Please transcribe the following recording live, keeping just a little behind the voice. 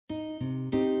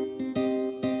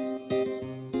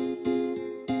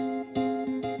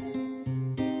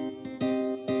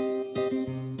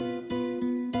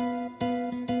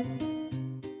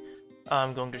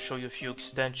I'm going to show you a few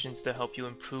extensions to help you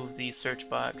improve the search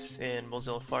box in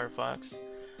Mozilla Firefox.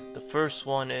 The first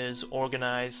one is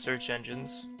Organize Search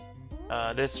Engines.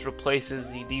 This replaces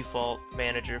the default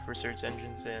manager for search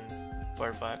engines in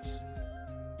Firefox.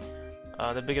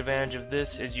 The big advantage of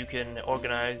this is you can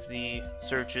organize the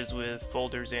searches with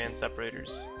folders and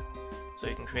separators. So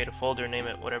you can create a folder, name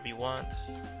it whatever you want,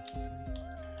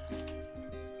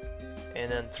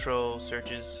 and then throw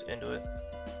searches into it.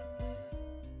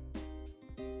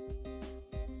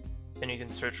 Then you can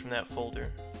search from that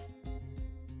folder.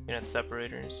 You can add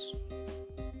separators.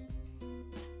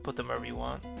 Put them wherever you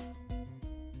want.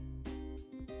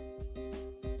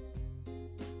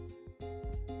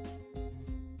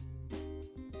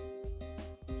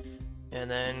 And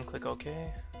then click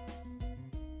OK.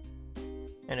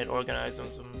 And it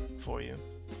organizes them for you.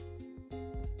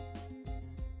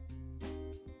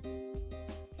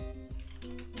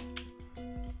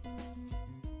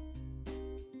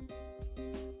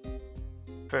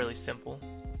 Fairly simple.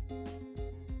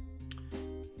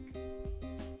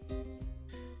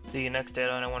 The next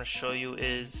add-on I want to show you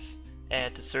is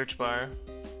Add to Search Bar.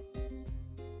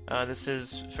 This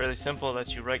is fairly simple. It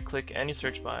lets you right click any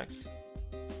search box,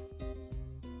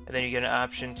 and then you get an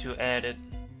option to add it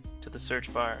to the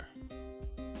search bar.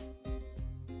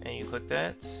 And you click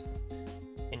that,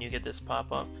 and you get this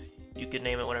pop-up. You can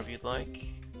name it whatever you'd like.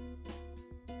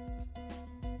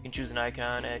 You can choose an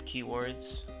icon, add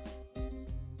keywords.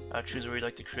 Choose where you'd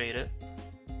like to create it.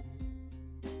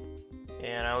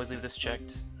 And I always leave this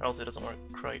checked, or else it doesn't work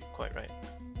quite right.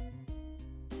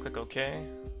 Click OK.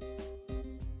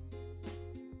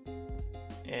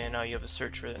 And now you have a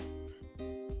search for it.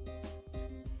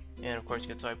 And of course you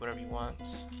can type whatever you want.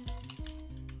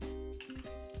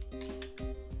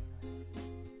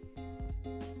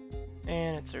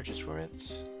 And it searches for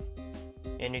it.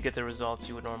 And you get the results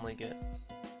you would normally get.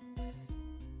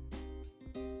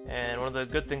 And one of the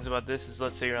good things about this is,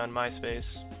 let's say you're on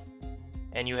MySpace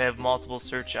and you have multiple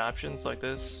search options like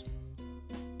this.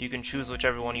 You can choose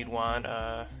whichever one you'd want,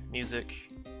 music,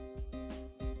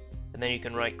 and then you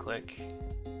can right click,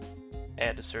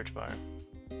 add to search bar.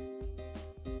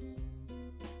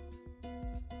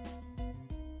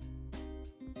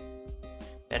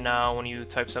 And now when you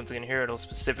type something in here, it'll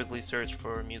specifically search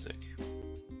for music.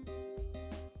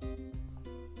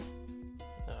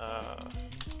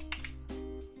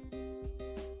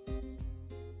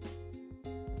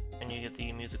 And you get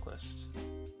the music list.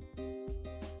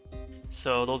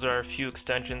 So those are a few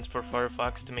extensions for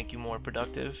Firefox to make you more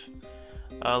productive.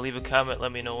 Leave a comment,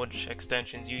 let me know which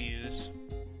extensions you use,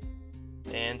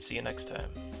 and see you next time.